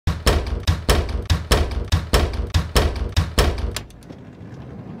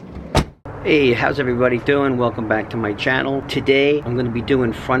Hey, how's everybody doing? Welcome back to my channel. Today I'm going to be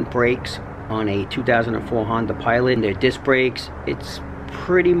doing front brakes on a 2004 Honda Pilot. And their disc brakes, it's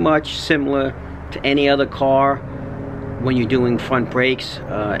pretty much similar to any other car when you're doing front brakes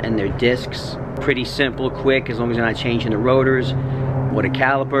and their discs. Pretty simple, quick, as long as you're not changing the rotors or the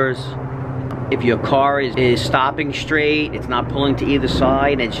calipers. If your car is stopping straight, it's not pulling to either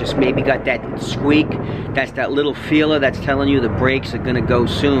side, and it's just maybe got that squeak, that's that little feeler that's telling you the brakes are gonna go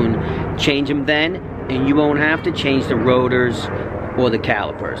soon, change them then, and you won't have to change the rotors or the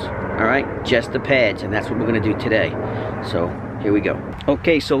calipers, all right? Just the pads, and that's what we're gonna do today. So, here we go.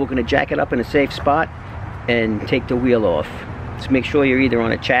 Okay, so we're gonna jack it up in a safe spot and take the wheel off. Just make sure you're either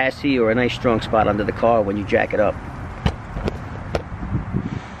on a chassis or a nice strong spot under the car when you jack it up.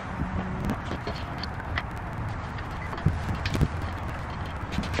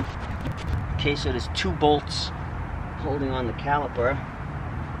 Okay, so there's two bolts holding on the caliper.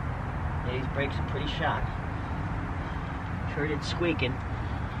 Yeah, these brakes are pretty shot. Heard it squeaking.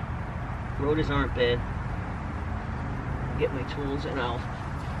 Rotors aren't bad. Get my tools and I'll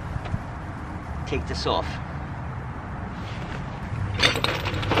take this off.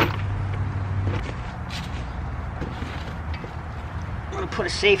 I'm gonna put a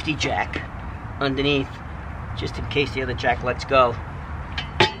safety jack underneath just in case the other jack lets go.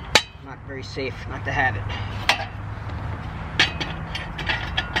 Not very safe not to have it.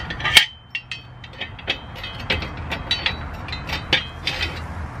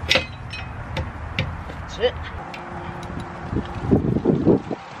 That's it.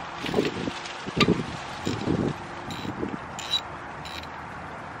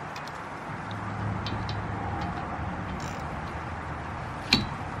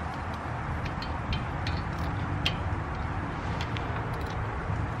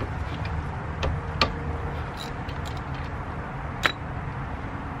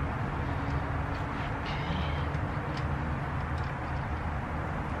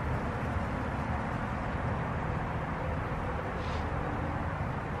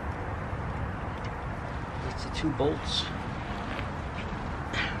 The two bolts.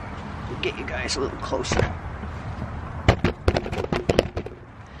 We'll get you guys a little closer.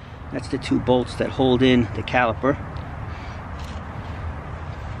 That's the two bolts that hold in the caliper.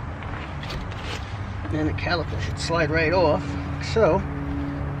 And the caliper should slide right off. So,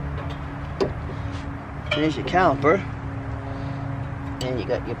 there's your caliper. And you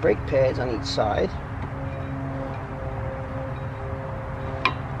got your brake pads on each side.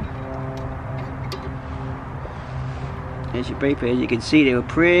 As your brake pads, you can see they were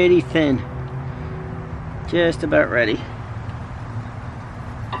pretty thin. Just about ready.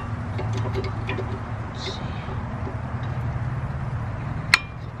 Let's see.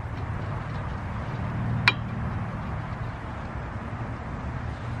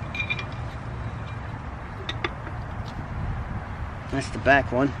 That's the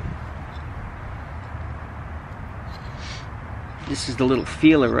back one. This is the little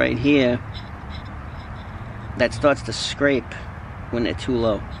feeler right here that starts to scrape when they're too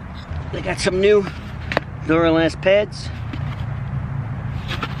low. They got some new Duralast pads.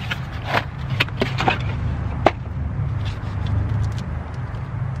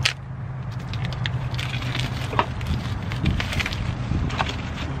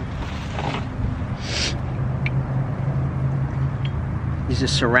 These are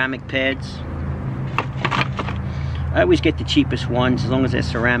ceramic pads. I always get the cheapest ones as long as they're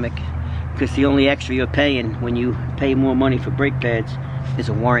ceramic, because the only extra you're paying when you pay more money for brake pads is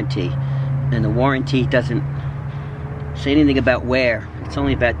a warranty. And the warranty doesn't say anything about wear. It's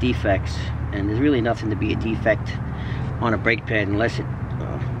only about defects. And there's really nothing to be a defect on a brake pad unless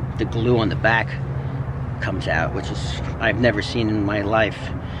the glue on the back comes out, which is I've never seen in my life.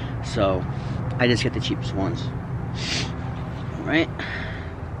 So I just get the cheapest ones. Alright.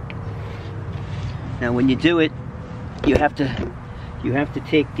 Now when you do it, you have to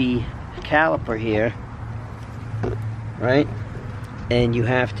take the caliper here, right, and you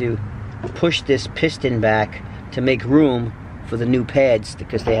have to push this piston back to make room for the new pads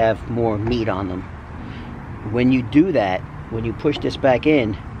because they have more meat on them. When you do that, when you push this back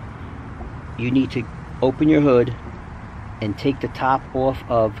in, you need to open your hood and take the top off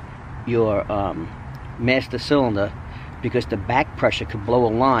of your master cylinder, because the back pressure could blow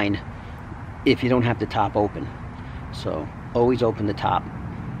a line if you don't have the top open. So always open the top.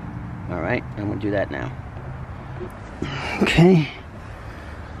 Alright, I'm going to do that now. Okay,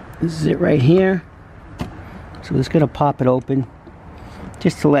 this is it right here. So we're just going to pop it open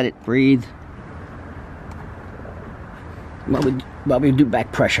just to let it breathe while we do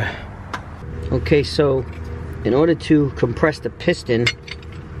back pressure. Okay, so in order to compress the piston,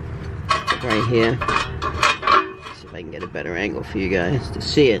 right here. Let's see if I can get a better angle for you guys to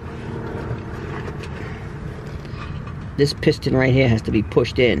see it. This piston right here has to be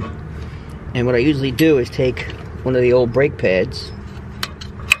pushed in. And what I usually do is take one of the old brake pads,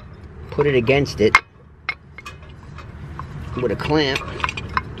 put it against it with a clamp.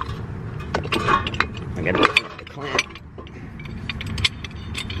 I gotta open up the clamp.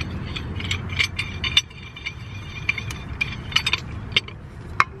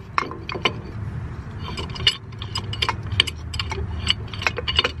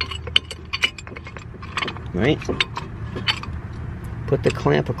 Right? Put the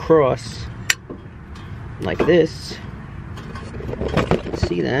clamp across like this.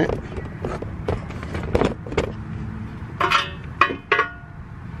 See that?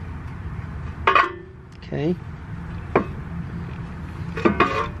 Okay.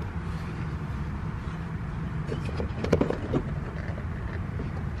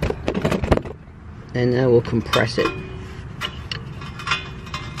 And now we'll compress it.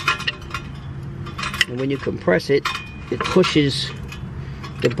 And when you compress it, it pushes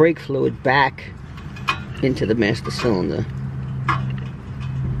the brake fluid back into the master cylinder.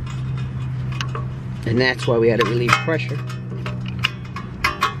 And that's why we had to relieve pressure.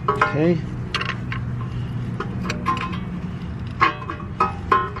 Okay.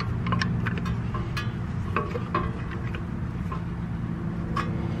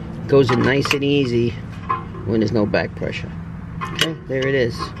 Goes in nice and easy when there's no back pressure. Okay, there it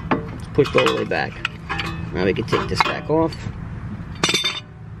is. It's pushed all the way back. Now we can take this back off.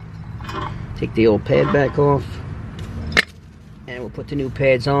 Take the old pad back off. And we'll put the new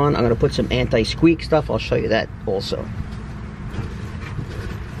pads on. I'm going to put some anti-squeak stuff. I'll show you that also.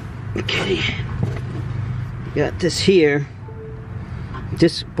 Okay. Got this here.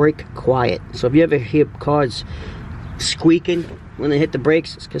 Disc brake quiet. So if you ever hear cars squeaking when they hit the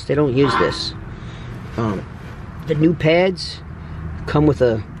brakes, it's because they don't use this. The new pads come with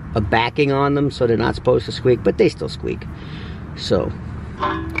a backing on them, so they're not supposed to squeak, but they still squeak. So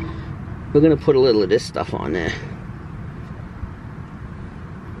we're gonna put a little of this stuff on there.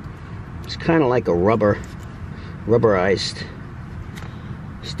 It's kind of like a rubberized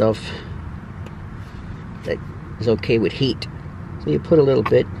stuff that is okay with heat. So you put a little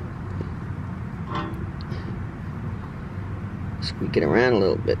bit. Squeak it around a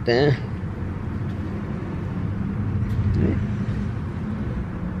little bit there. Right.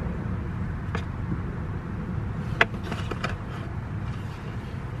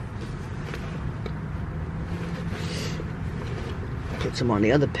 Put some on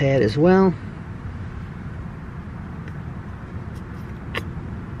the other pad as well.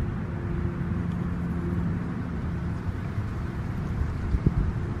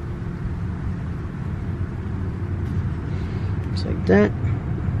 Like that.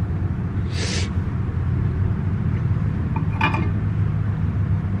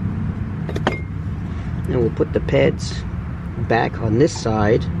 And we'll put the pads back on this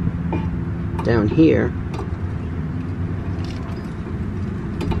side down here.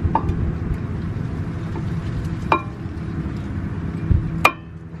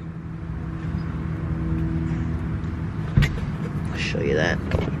 I'll show you that.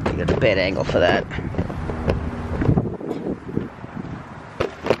 I got a bad angle for that.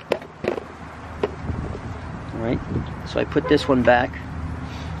 Right, so I put this one back.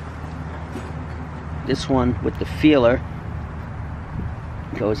 This one with the feeler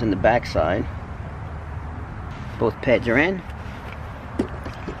goes in the back side. Both pads are in.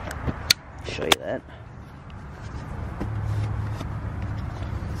 Show you that.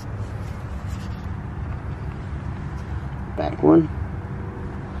 Back one.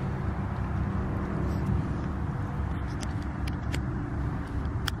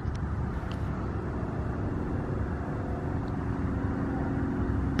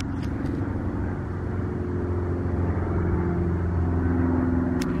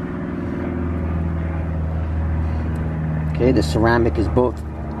 Okay, the ceramic is both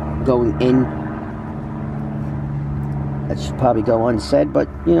going in. That should probably go unsaid, but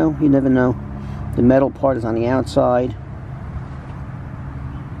you know, you never know. The metal part is on the outside.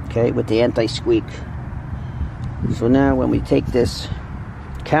 Okay, with the anti-squeak. So now when we take this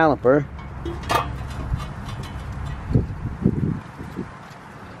caliper,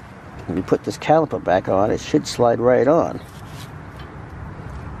 when we put this caliper back on, it should slide right on.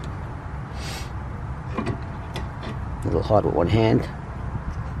 A little hard with one hand.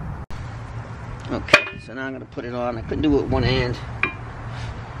 Okay, so now I'm going to put it on. I couldn't do it with one hand.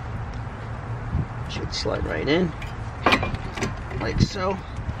 Should slide right in, like so.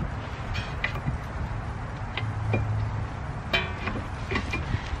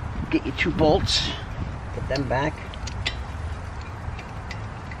 get your 2 bolts, put them back.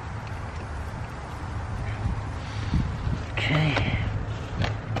 Okay.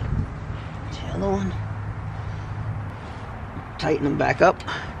 The other one. Tighten them back up.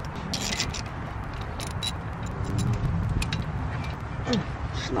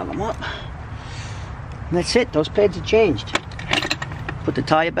 Snug them up. And that's it. Those pads are changed. Put the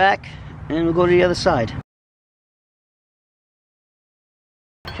tire back, and we'll go to the other side.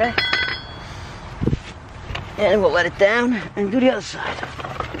 Okay. And we'll let it down and do the other side.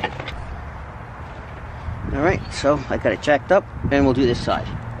 Alright, so I got it jacked up, and we'll do this side.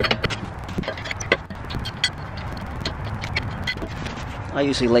 I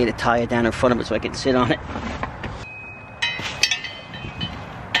usually lay the tire down in front of it so I can sit on it.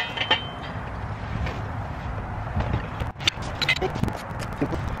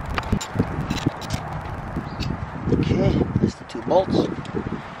 Okay, there's the 2 bolts.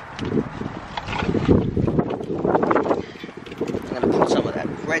 I'm going to put some of that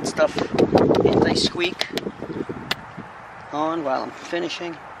red stuff, anti-squeak, on while I'm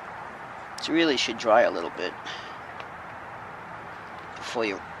finishing. It really should dry a little bit before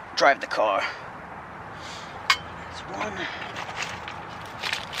you drive the car. That's one.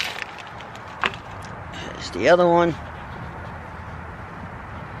 There's the other one.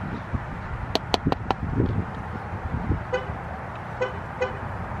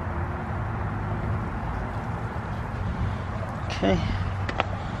 Okay.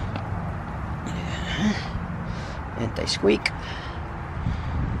 Anti-squeak.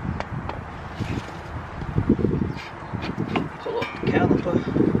 Pull up the caliper.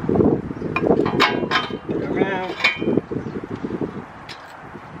 Put it around.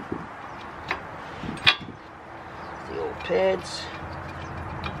 The old pads.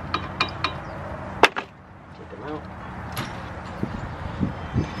 Take them out.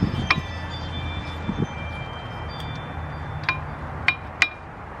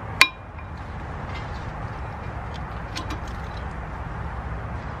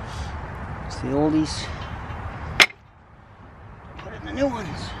 The oldies, put in the new ones.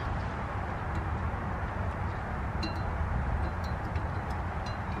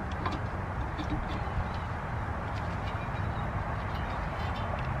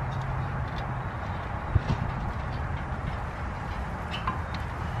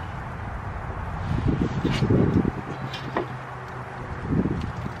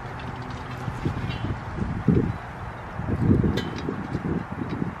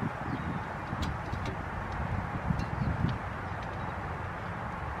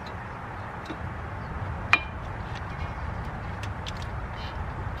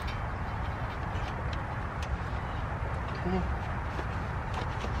 Okay.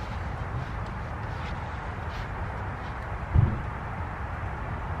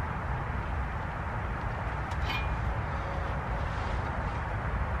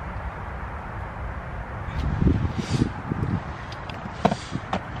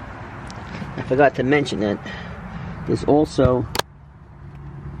 I forgot to mention that there's also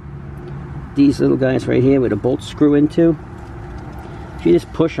these little guys right here where the bolts screw into. If you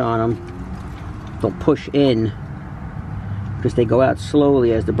just push on them, they'll push in because they go out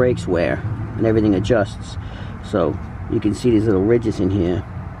slowly as the brakes wear and everything adjusts. So you can see these little ridges in here.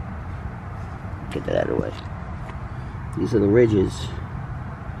 Get that out of the way. These little ridges,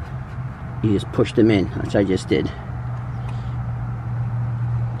 you just push them in, which I just did.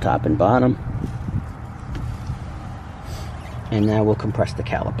 Top and bottom. And now we'll compress the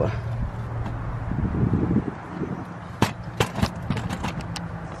caliper.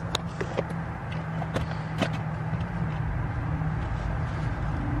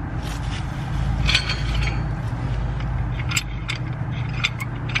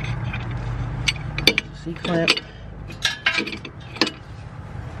 C-clamp,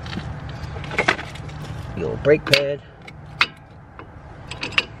 the old brake pad,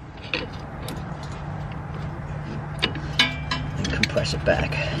 and compress it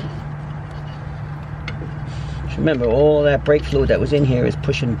back. Just remember, all that brake fluid that was in here is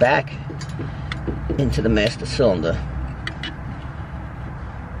pushing back into the master cylinder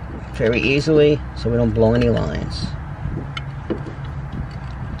very easily, so we don't blow any lines.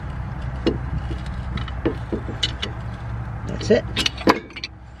 That's it.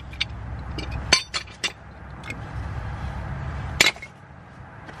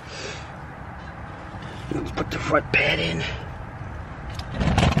 Let's put the front pad in.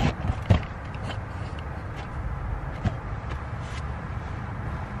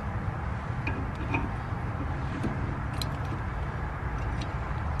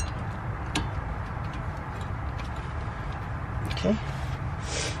 Okay.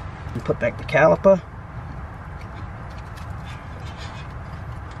 And put back the caliper.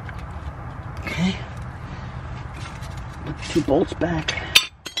 Okay. Put the 2 bolts back.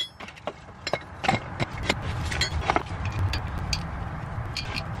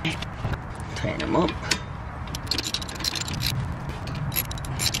 Tighten them up.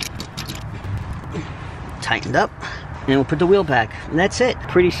 Tightened up. And we'll put the wheel back. And that's it.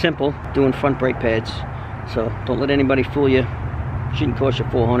 Pretty simple doing front brake pads. So don't let anybody fool you. Shouldn't cost you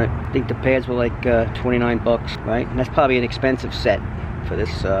 $400. I think the pads were like 29 bucks, right? And that's probably an expensive set for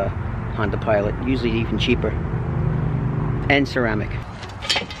this Honda Pilot. Usually even cheaper. And ceramic.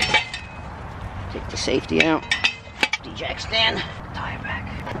 Take the safety out. The jack stand. Tire back.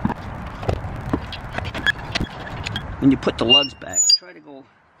 When you put the lugs back, try to go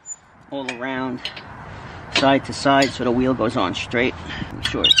all around, side to side, so the wheel goes on straight. Make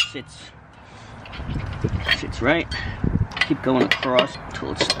sure it sits right. Keep going across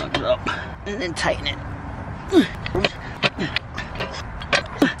until it snugs up, and then tighten it.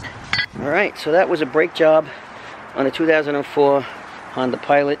 Alright, so that was a brake job on a 2004 Honda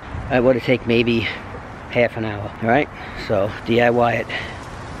Pilot. I would have taken maybe half an hour. Alright, so DIY it.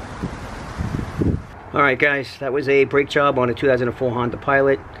 Alright guys, that was a brake job on a 2004 Honda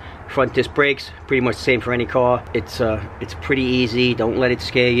Pilot. Front disc brakes, pretty much the same for any car. It's pretty easy. Don't let it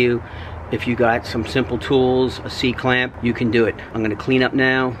scare you. If you got some simple tools, a C-clamp, you can do it. I'm gonna clean up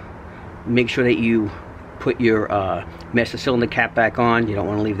now. Make sure that you put your master cylinder cap back on. You don't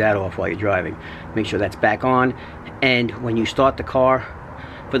want to leave that off while you're driving. Make sure that's back on. And when you start the car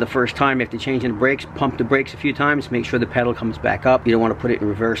for the first time after changing the brakes, pump the brakes a few times. Make sure the pedal comes back up. You don't want to put it in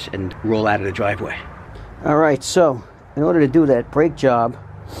reverse and roll out of the driveway. Alright, so in order to do that brake job,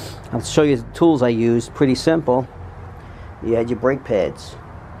 I'll show you the tools I used. Pretty simple. You had your brake pads.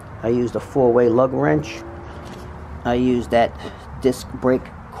 I used a 4-way lug wrench. I used that disc brake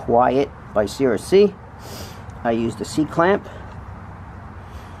quiet by CRC. I used a C-clamp.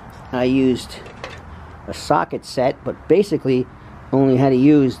 I used a socket set, but basically only had to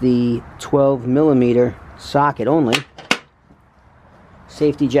use the 12mm socket only.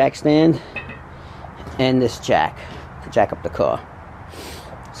 Safety jack stand and this jack to jack up the car.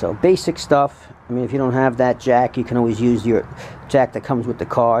 So basic stuff. I mean, if you don't have that jack, you can always use your jack that comes with the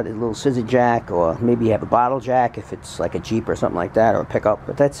car, the little scissor jack, or maybe you have a bottle jack if it's like a Jeep or something like that, or a pickup.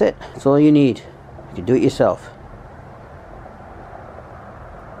 But that's it. That's all you need. You can do it yourself.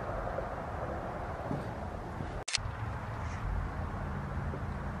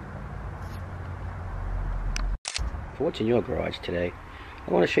 For what's in your garage today,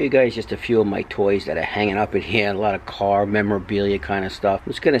 I want to show you guys just a few of my toys that are hanging up in here. A lot of car memorabilia kind of stuff.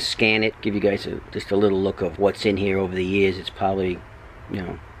 I'm just going to scan it, give you guys just a little look of what's in here over the years. It's probably, you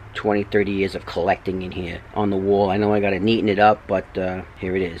know, 20, 30 years of collecting in here on the wall. I know I got to neaten it up, but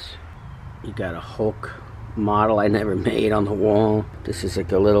here it is. You got a Hulk model I never made on the wall. This is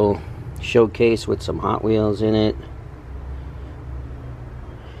like a little showcase with some Hot Wheels in it.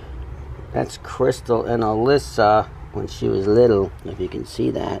 That's Crystal and Alyssa when she was little, if you can see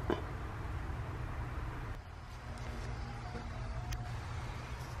that.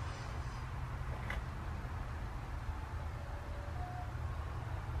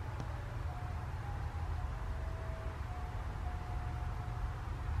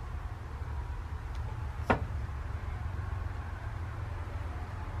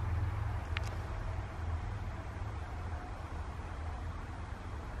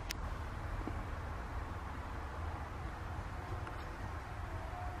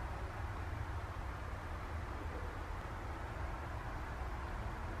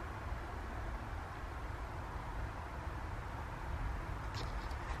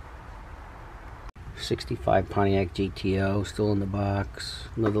 '65 Pontiac GTO still in the box.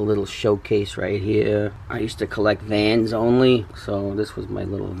 Another little showcase right here. I used to collect vans only, so this was my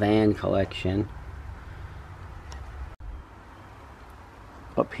little van collection.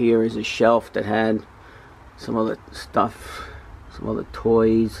 Up here is a shelf that had some other stuff, some other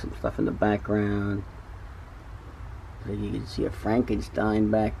toys, some stuff in the background. So you can see a Frankenstein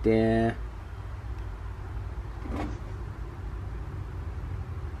back there.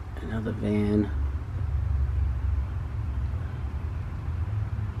 Another van.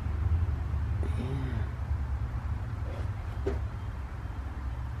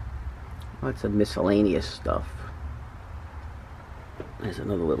 Lots of miscellaneous stuff. There's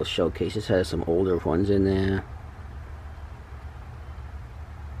another little showcase. This has some older ones in there.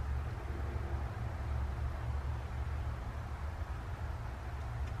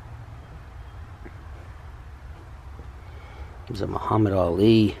 There's a Muhammad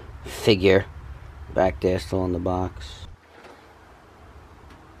Ali figure back there still in the box.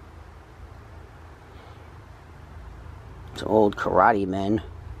 It's old karate men.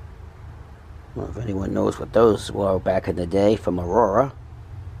 I don't know if anyone knows what those were back in the day from Aurora.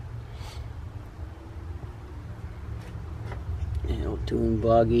 You know, Dune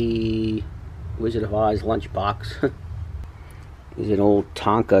Buggy, Wizard of Oz lunchbox. Is an old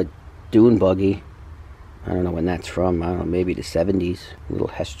Tonka Dune Buggy. I don't know when that's from. I don't know, maybe the 70s. Little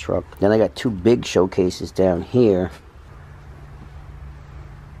Hess truck. Then I got two big showcases down here.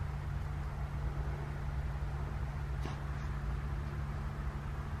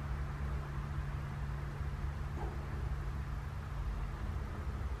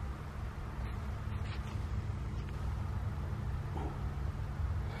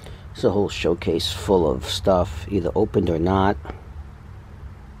 It's a whole showcase full of stuff, either opened or not.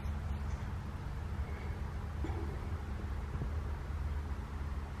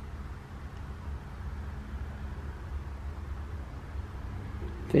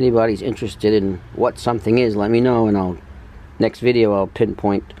 If anybody's interested in what something is, let me know, and next video I'll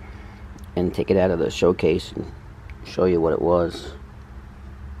pinpoint and take it out of the showcase and show you what it was.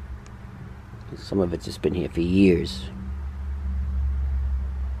 Some of it's just been here for years.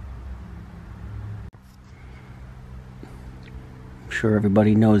 I'm sure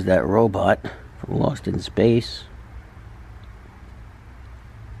everybody knows that robot from Lost in Space.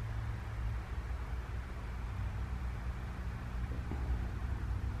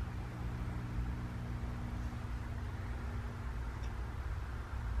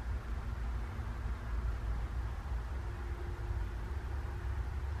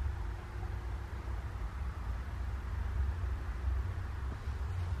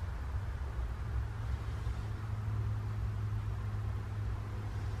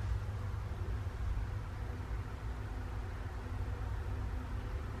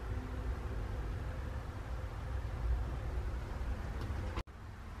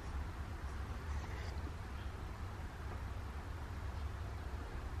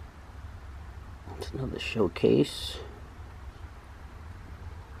 It's another showcase.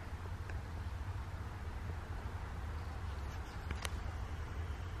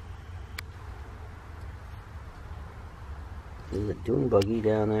 There's a Dune Buggy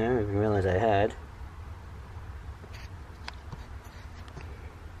down there. I didn't realize I had.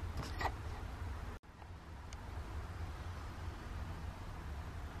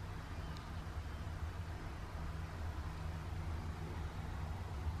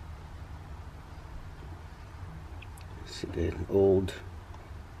 It's an old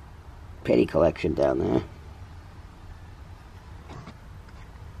penny collection down there.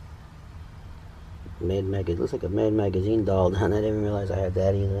 Mad Magazine, looks like a Mad Magazine doll down there. I didn't realize I had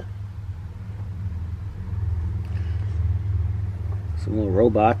that either. Some little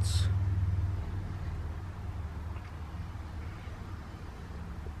robots.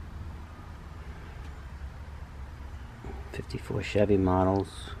 '54 Chevy models.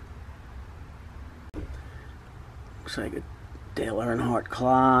 Looks like a Dale Earnhardt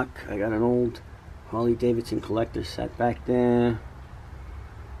clock. I got an old Harley Davidson collector set back there.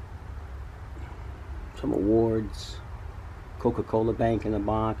 Some awards. Coca-Cola bank in the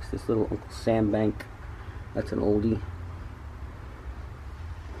box. This little Uncle Sam bank. That's an oldie.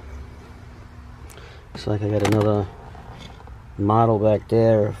 Looks like I got another model back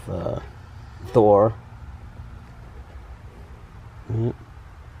there of Thor. Yep.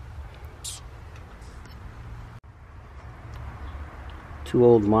 Two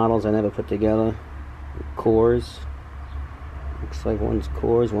old models I never put together. Coors. Looks like one's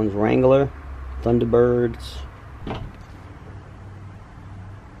Coors, one's Wrangler. Thunderbirds.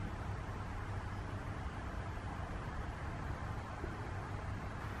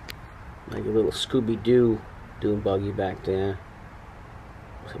 Like a little Scooby-Doo Dune Buggy back there.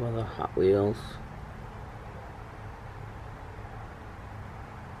 Some other Hot Wheels.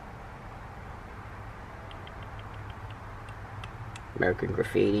 American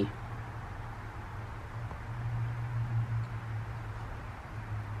Graffiti.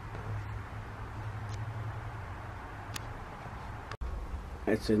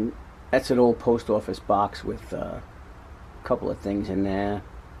 That's an old post office box with a couple of things in there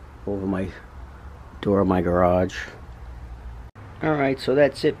over my door of my garage. Alright, so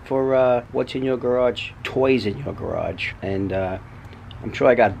that's it for what's in your garage, toys in your garage. And I'm sure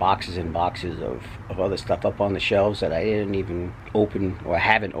I got boxes and boxes of other stuff up on the shelves that I didn't even open or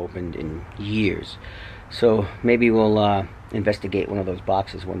haven't opened in years. So maybe we'll investigate one of those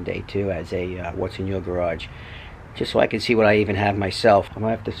boxes one day too as a what's in your garage. Just so I can see what I even have myself. I'm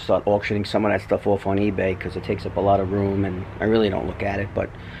going to have to start auctioning some of that stuff off on eBay because it takes up a lot of room and I really don't look at it, but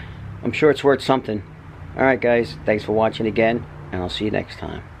I'm sure it's worth something. Alright guys, thanks for watching again, and I'll see you next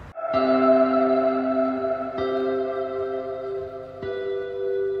time.